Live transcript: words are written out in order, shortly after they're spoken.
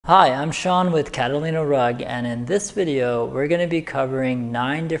Hi, I'm Sean with Catalina Rug, and in this video we're going to be covering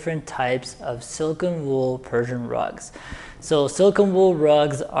 9 different types of silken wool Persian rugs. So silken wool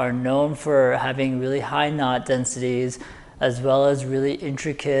rugs are known for having really high knot densities as well as really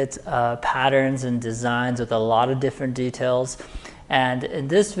intricate patterns and designs with a lot of different details. And in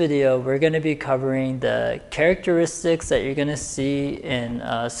this video we're going to be covering the characteristics that you're going to see in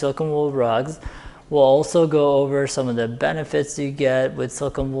silken wool rugs. We'll also go over some of the benefits you get with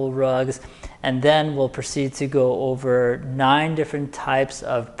silken wool rugs, and then we'll proceed to go over 9 different types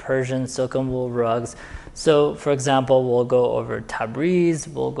of Persian silken wool rugs. So for example, we'll go over Tabriz,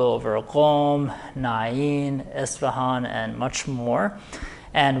 we'll go over Qum, Nain, Isfahan, and much more.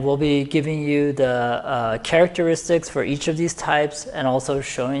 And we'll be giving you the characteristics for each of these types and also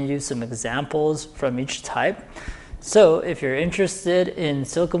showing you some examples from each type. So if you're interested in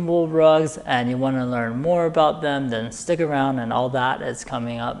silken wool rugs and you want to learn more about them, then stick around, and all that is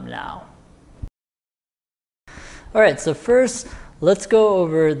coming up now. Alright, so first let's go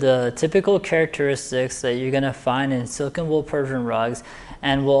over the typical characteristics that you're going to find in silken wool Persian rugs,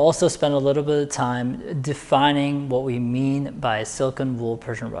 and we'll also spend a little bit of time defining what we mean by silken wool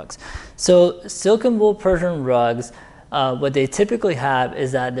Persian rugs. So silken wool Persian rugs, what they typically have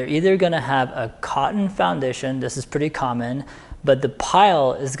is that they're either going to have a cotton foundation, this is pretty common, but the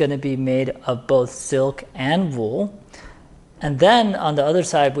pile is going to be made of both silk and wool. And then on the other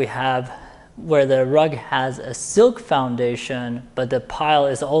side we have where the rug has a silk foundation, but the pile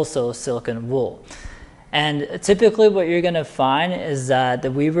is also silk and wool. And typically what you're going to find is that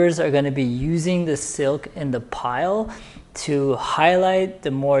the weavers are going to be using the silk in the pile to highlight the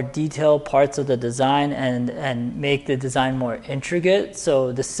more detailed parts of the design and make the design more intricate.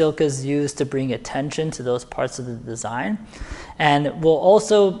 So the silk is used to bring attention to those parts of the design. And we'll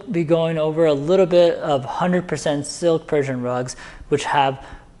also be going over a little bit of 100% silk Persian rugs, which have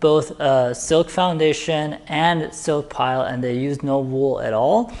both a silk foundation and silk pile, and they use no wool at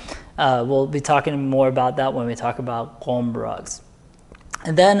all. We'll be talking more about that when we talk about Qum Rugs.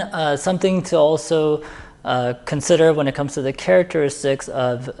 And then something to also consider when it comes to the characteristics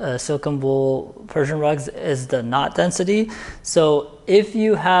of silken wool Persian rugs is the knot density. So if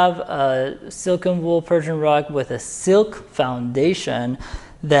you have a silken wool Persian rug with a silk foundation,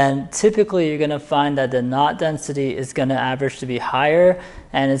 then typically you're going to find that the knot density is going to average to be higher,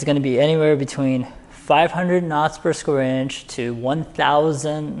 and it's going to be anywhere between 500 knots per square inch to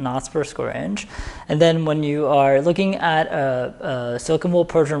 1,000 knots per square inch. And then when you are looking at a silken wool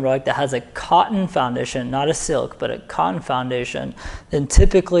Persian rug that has a cotton foundation, not a silk, but a cotton foundation, then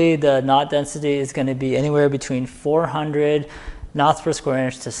typically the knot density is going to be anywhere between 400 knots per square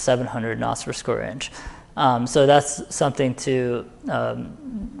inch to 700 knots per square inch. So that's something to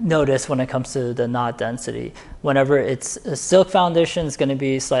notice when it comes to the knot density. Whenever it's a silk foundation, it's going to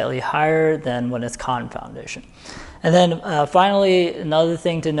be slightly higher than when it's cotton foundation. And then finally, another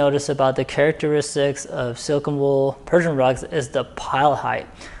thing to notice about the characteristics of silken wool Persian rugs is the pile height,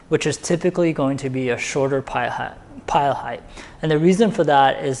 which is typically going to be a shorter pile height. And the reason for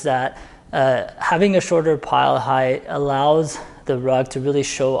that is that having a shorter pile height allows the rug to really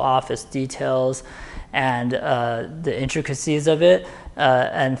show off its details and the intricacies of it,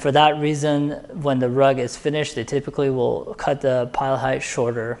 and for that reason, when the rug is finished, they typically will cut the pile height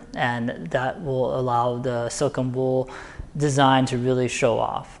shorter, and that will allow the silken wool design to really show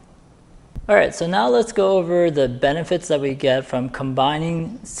off. Alright, so now let's go over the benefits that we get from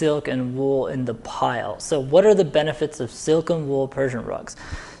combining silk and wool in the pile. So what are the benefits of silken wool Persian rugs?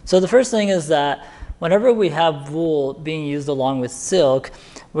 So the first thing is that whenever we have wool being used along with silk,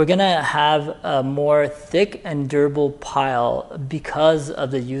 we're going to have a more thick and durable pile because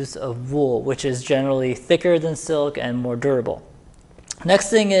of the use of wool, which is generally thicker than silk and more durable. Next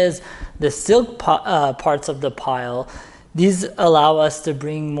thing is the silk parts of the pile. These allow us to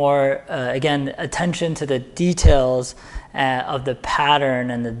bring more, again, attention to the details of the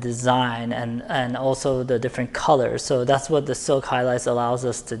pattern and the design, and also the different colors. So that's what the silk highlights allows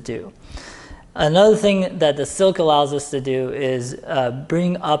us to do. Another thing that the silk allows us to do is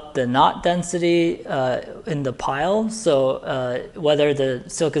bring up the knot density in the pile. So whether the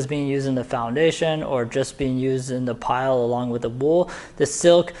silk is being used in the foundation or just being used in the pile along with the wool, the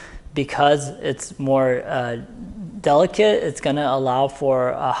silk, because it's more delicate, it's going to allow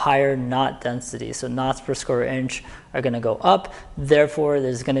for a higher knot density. So knots per square inch are going to go up. Therefore,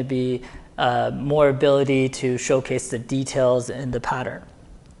 there's going to be more ability to showcase the details in the pattern.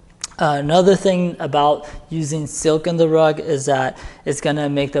 Another thing about using silk in the rug is that it's going to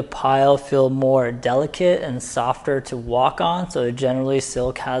make the pile feel more delicate and softer to walk on. So generally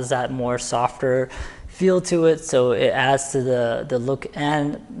silk has that more softer feel to it, so it adds to the look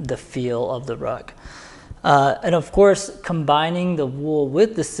and the feel of the rug. And of course, combining the wool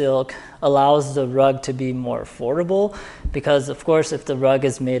with the silk allows the rug to be more affordable, because of course if the rug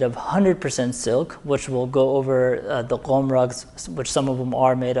is made of 100% silk, which we'll go over the Qum rugs, which some of them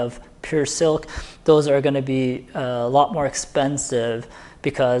are made of pure silk, those are going to be a lot more expensive,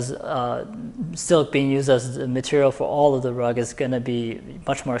 because silk being used as the material for all of the rug is going to be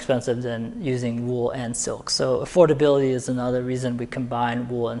much more expensive than using wool and silk. So affordability is another reason we combine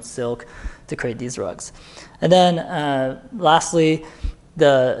wool and silk to create these rugs. And then lastly,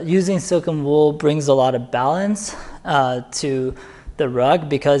 using silk and wool brings a lot of balance to the rug,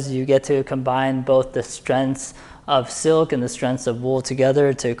 because you get to combine both the strengths of silk and the strengths of wool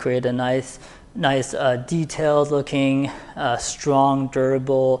together to create a nice detailed looking, strong,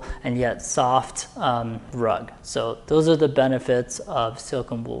 durable, and yet soft rug. So those are the benefits of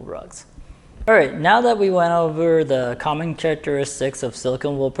silk and wool rugs. All right, now that we went over the common characteristics of silk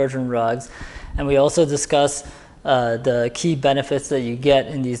and wool Persian rugs, and we also discussed the key benefits that you get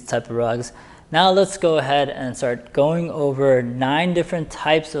in these type of rugs, now let's go ahead and start going over 9 different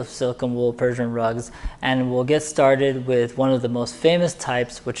types of silk and wool Persian rugs, and we'll get started with one of the most famous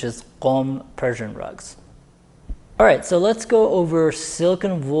types, which is Qum Persian rugs. All right, so let's go over silk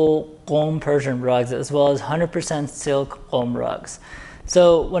and wool Qum Persian rugs, as well as 100% silk Qum rugs.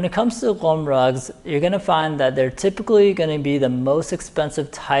 So when it comes to Qum rugs, you're going to find that they're typically going to be the most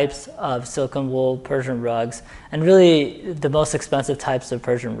expensive types of silk and wool Persian rugs, and really the most expensive types of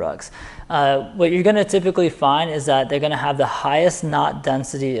Persian rugs. What you're going to typically find is that they're going to have the highest knot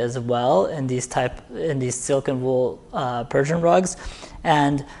density as well in these silk and wool Persian rugs.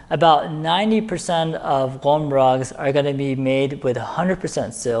 And about 90% of Qum rugs are going to be made with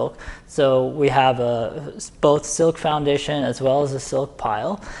 100% silk. So we have both silk foundation as well as a silk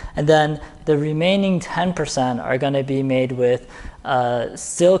pile. And then the remaining 10% are going to be made with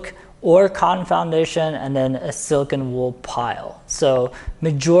silk or cotton foundation, and then a silk and wool pile. So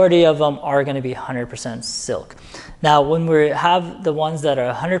majority of them are going to be 100% silk. Now, when we have the ones that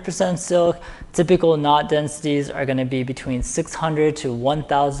are 100% silk, typical knot densities are going to be between 600 to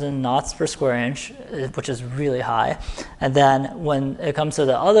 1,000 knots per square inch, which is really high. And then when it comes to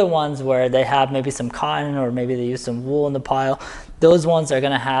the other ones where they have maybe some cotton or maybe they use some wool in the pile, those ones are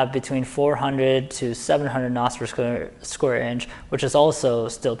going to have between 400 to 700 knots per square inch, which is also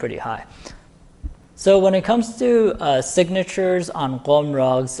still pretty high. So when it comes to signatures on Qum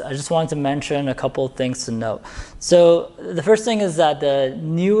rugs, I just wanted to mention a couple of things to note. So the first thing is that the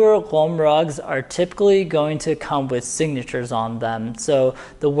newer Qum rugs are typically going to come with signatures on them. So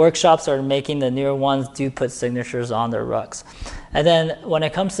the workshops that are making the newer ones do put signatures on their rugs. And then when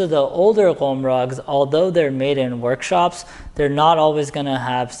it comes to the older Qum rugs, although they're made in workshops, they're not always going to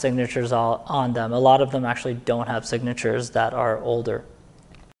have signatures on them. A lot of them actually don't have signatures that are older.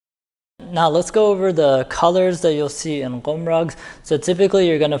 Now let's go over the colors that you'll see in Qum rugs. So typically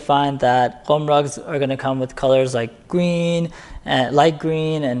you're going to find that Qum rugs are going to come with colors like green, and light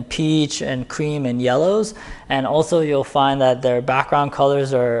green, and peach, and cream, and yellows. And also you'll find that their background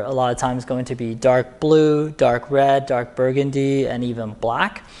colors are a lot of times going to be dark blue, dark red, dark burgundy, and even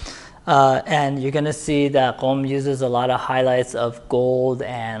black. And you're going to see that Qum uses a lot of highlights of gold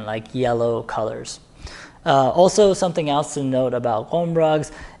and like yellow colors. Also, something else to note about Qum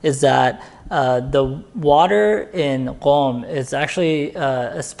rugs is that the water in Qum is actually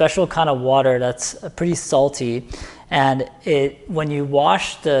a special kind of water that's pretty salty, and when you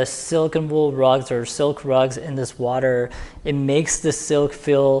wash the silk and wool rugs or silk rugs in this water, it makes the silk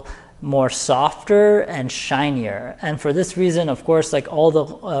feel more softer and shinier. And for this reason, of course, like all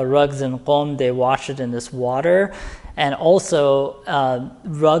the rugs in Qum, they wash it in this water. And also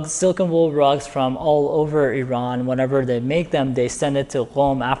silk and wool rugs from all over Iran, whenever they make them, they send it to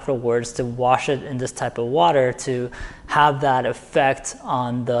Qum afterwards to wash it in this type of water to have that effect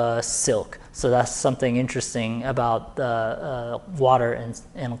on the silk. So that's something interesting about the water in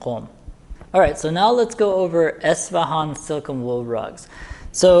Qum. All right, so now let's go over Isfahan silk and wool rugs.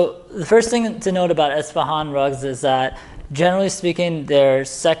 So the first thing to note about Isfahan rugs is that generally speaking, they're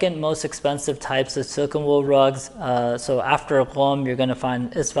second most expensive types of silk and wool rugs. So after Qum, you're going to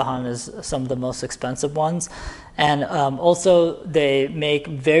find Isfahan is some of the most expensive ones. And also they make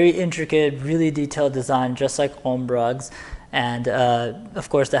very intricate, really detailed design, just like Qum rugs. And of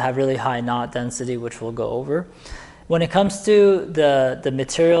course, they have really high knot density, which we'll go over. When it comes to the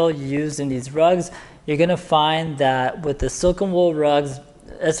material used in these rugs, you're going to find that with the silk and wool rugs,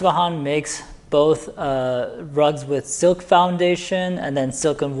 Isfahan makes both rugs with silk foundation and then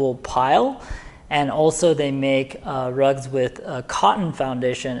silk and wool pile. and also they make rugs with a cotton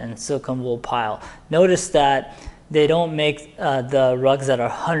foundation and silken wool pile. Notice that they don't make the rugs that are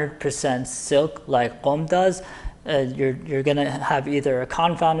 100% silk like Qum does. You're going to have either a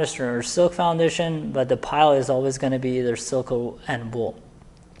cotton foundation or silk foundation, but the pile is always going to be either silk and wool.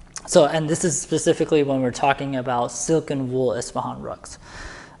 So, and this is specifically when we're talking about silk and wool Isfahan rugs.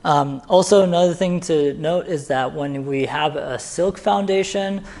 Also, another thing to note is that when we have a silk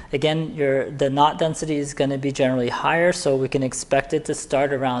foundation, again, the knot density is going to be generally higher, so we can expect it to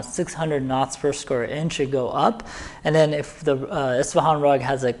start around 600 knots per square inch and go up. And then if the Isfahan rug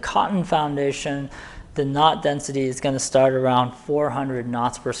has a cotton foundation, the knot density is going to start around 400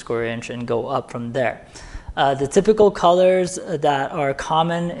 knots per square inch and go up from there. The typical colors that are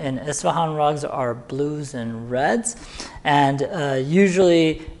common in Isfahan rugs are blues and reds, and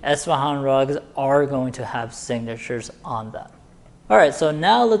usually Isfahan rugs are going to have signatures on them. Alright, so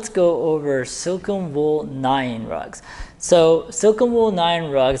now let's go over silken wool Nain rugs. So silken wool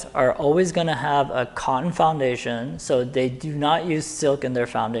Nain rugs are always going to have a cotton foundation, so they do not use silk in their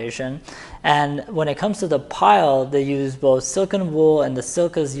foundation. And when it comes to the pile, they use both silken wool, and the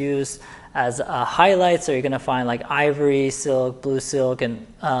silk is used as highlights, so you're going to find like ivory silk, blue silk, and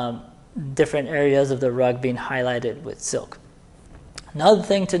different areas of the rug being highlighted with silk. Another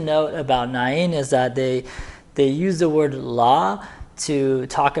thing to note about Nain is that they use the word la to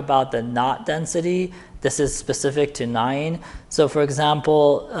talk about the knot density. This is specific to Nain. So for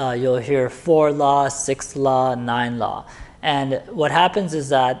example, you'll hear 4 la, 6 la, 9 la. And what happens is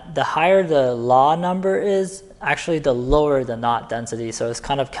that the higher the la number is, actually the lower the knot density, so it's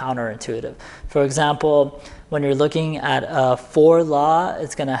kind of counterintuitive. For example, when you're looking at a 4 la,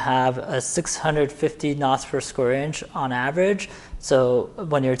 it's going to have a 650 knots per square inch on average. So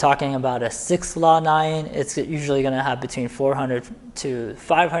when you're talking about a 6 la Nain, it's usually going to have between 400 to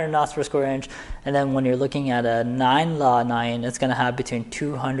 500 knots per square inch. And then when you're looking at a 9 la Nain, it's going to have between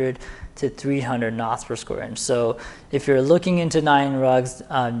 200 to 300 knots per square inch. So if you're looking into Nain rugs,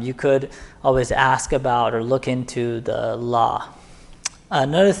 you could always ask about or look into the la.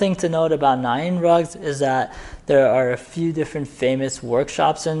 Another thing to note about Nain rugs is that there are a few different famous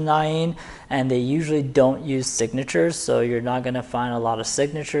workshops in Nain, and they usually don't use signatures, so you're not going to find a lot of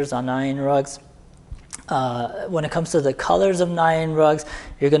signatures on Nain rugs. When it comes to the colors of Nain rugs,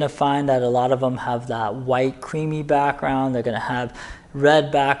 you're going to find that a lot of them have that white creamy background. They're going to have red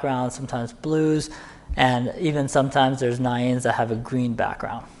background, sometimes blues, and even sometimes there's Nains that have a green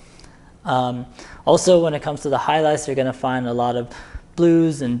background. Also, when it comes to the highlights, you're going to find a lot of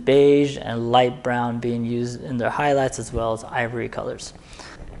blues and beige and light brown being used in their highlights, as well as ivory colors.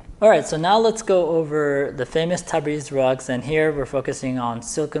 Alright, so now let's go over the famous Tabriz rugs, and here we're focusing on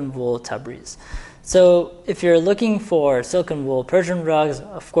silken wool Tabriz. So if you're looking for silken wool Persian rugs,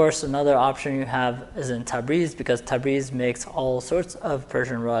 of course another option you have is in Tabriz, because Tabriz makes all sorts of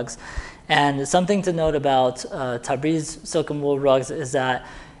Persian rugs. And something to note about Tabriz silken wool rugs is that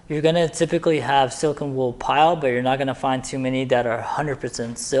you're going to typically have silken wool pile, but you're not going to find too many that are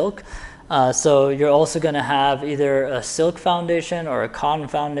 100% silk. So you're also going to have either a silk foundation or a cotton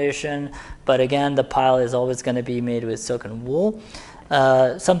foundation, but again, the pile is always going to be made with silken wool.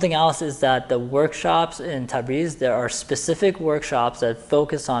 Something else is that the workshops in Tabriz, there are specific workshops that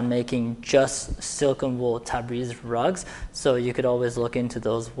focus on making just silken wool Tabriz rugs. So you could always look into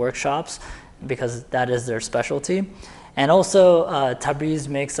those workshops because that is their specialty. And also Tabriz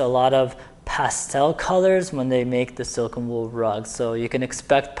makes a lot of pastel colors when they make the silken wool rugs. So you can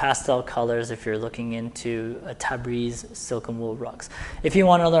expect pastel colors if you're looking into a Tabriz silken wool rugs. If you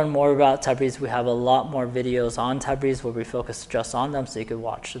want to learn more about Tabriz, we have a lot more videos on Tabriz where we focus just on them, so you could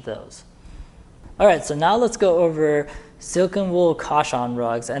watch those. Alright, so now let's go over silken wool Kashan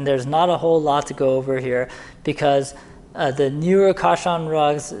rugs, and there's not a whole lot to go over here because the newer Kashan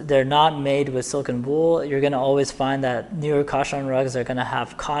rugs, they're not made with silken wool. You're going to always find that newer Kashan rugs are going to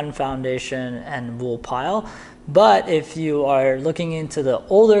have cotton foundation and wool pile. But if you are looking into the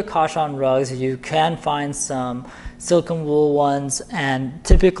older Kashan rugs, you can find some silken wool ones, and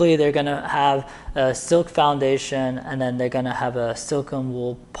typically they're going to have a silk foundation and then they're going to have a silken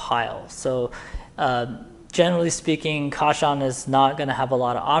wool pile. So generally speaking, Kashan is not going to have a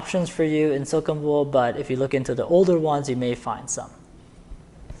lot of options for you in silken wool, but if you look into the older ones, you may find some.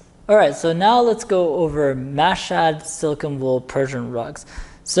 Alright, so now let's go over Mashad silken wool Persian rugs.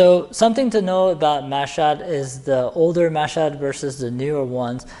 So something to know about Mashad is the older Mashad versus the newer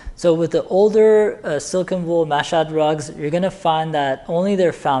ones. So with the older silken wool Mashad rugs, you're going to find that only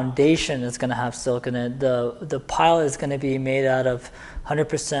their foundation is going to have silk in it. The pile is going to be made out of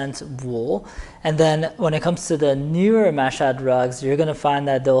 100% wool. And then when it comes to the newer Mashad rugs, you're going to find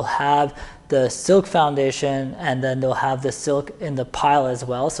that they'll have the silk foundation, and then they'll have the silk in the pile as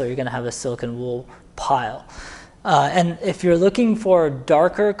well. So you're going to have a silk and wool pile. And if you're looking for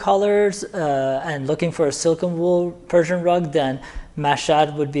darker colors and looking for a silk and wool Persian rug, then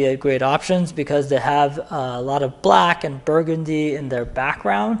Mashad would be a great option because they have a lot of black and burgundy in their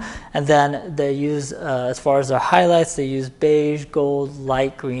background, and then they use, as far as their highlights, they use beige, gold,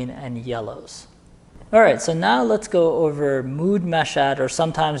 light green, and yellows. All right, so now let's go over Moud Mashad, or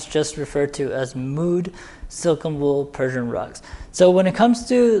sometimes just referred to as Moud silk and wool Persian rugs. So when it comes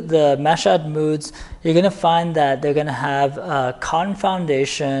to the Mashad Mouds, you're going to find that they're going to have a cotton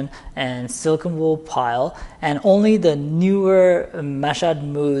foundation and silk and wool pile, and only the newer Mashad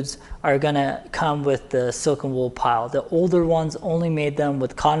Mouds are going to come with the silk and wool pile. The older ones only made them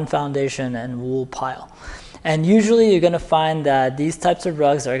with cotton foundation and wool pile. And usually you're going to find that these types of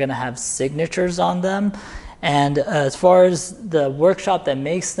rugs are going to have signatures on them. And as far as the workshop that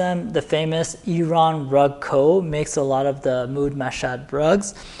makes them, the famous Iran Rug Co. makes a lot of the Moud Mashad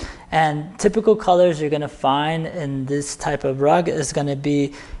rugs. And typical colors you're going to find in this type of rug is going to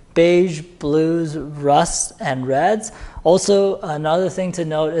be beige, blues, rust, and reds. Also, another thing to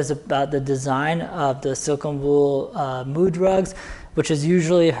note is about the design of the silk and wool Moud rugs, which is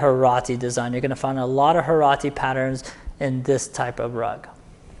usually Harati design. You're going to find a lot of Harati patterns in this type of rug.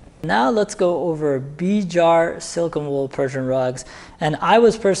 Now let's go over Bijar silk and wool Persian rugs. And I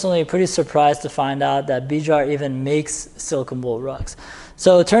was personally pretty surprised to find out that Bijar even makes silk and wool rugs.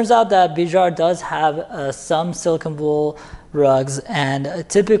 So it turns out that Bijar does have some silk and wool rugs, and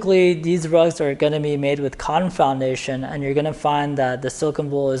typically these rugs are going to be made with cotton foundation, and you're going to find that the silk and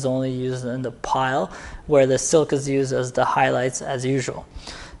wool is only used in the pile, where the silk is used as the highlights as usual.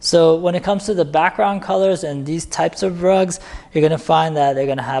 So when it comes to the background colors in these types of rugs, you're going to find that they're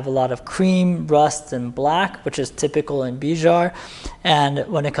going to have a lot of cream, rust, and black, which is typical in Bijar. And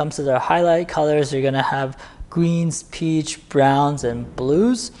when it comes to their highlight colors, you're going to have greens, peach, browns, and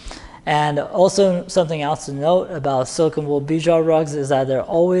blues. And also something else to note about silk and wool Bijar rugs is that they're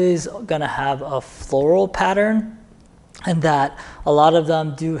always going to have a floral pattern, and that a lot of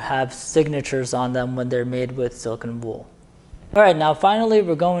them do have signatures on them when they're made with silk and wool. All right, now finally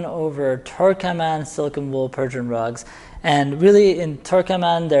we're going over Turkoman silk and wool Persian rugs. And really in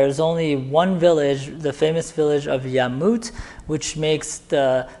Turkoman there's only one village, the famous village of Yamut, which makes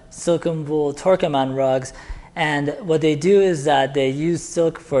the silk and wool Turkoman rugs. And what they do is that they use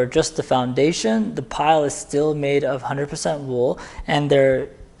silk for just the foundation. The pile is still made of 100% wool, and they're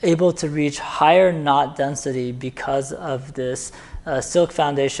able to reach higher knot density because of this silk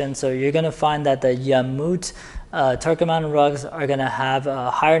foundation. So you're going to find that the Yamut Turkoman rugs are going to have a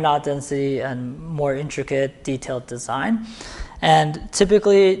higher knot density and more intricate, detailed design. And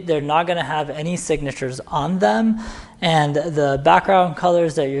typically they're not going to have any signatures on them. And the background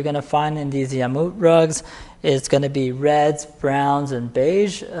colors that you're going to find in these Yamut rugs is going to be reds, browns, and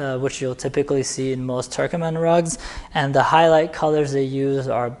beige, which you'll typically see in most Turkoman rugs. And the highlight colors they use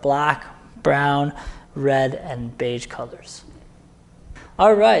are black, brown, red, and beige colors.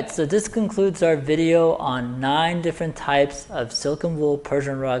 Alright, so this concludes our video on 9 different types of silk and wool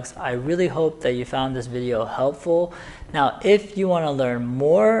Persian rugs. I really hope that you found this video helpful. Now, if you want to learn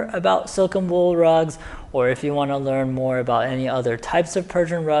more about silk and wool rugs, or if you want to learn more about any other types of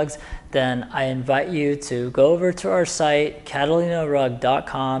Persian rugs, then I invite you to go over to our site,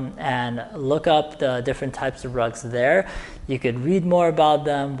 CatalinaRug.com, and look up the different types of rugs there. You could read more about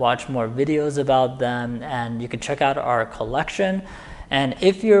them, watch more videos about them, and you can check out our collection. And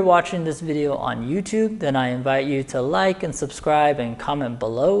if you're watching this video on YouTube, then I invite you to like and subscribe and comment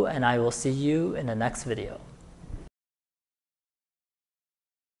below, and I will see you in the next video.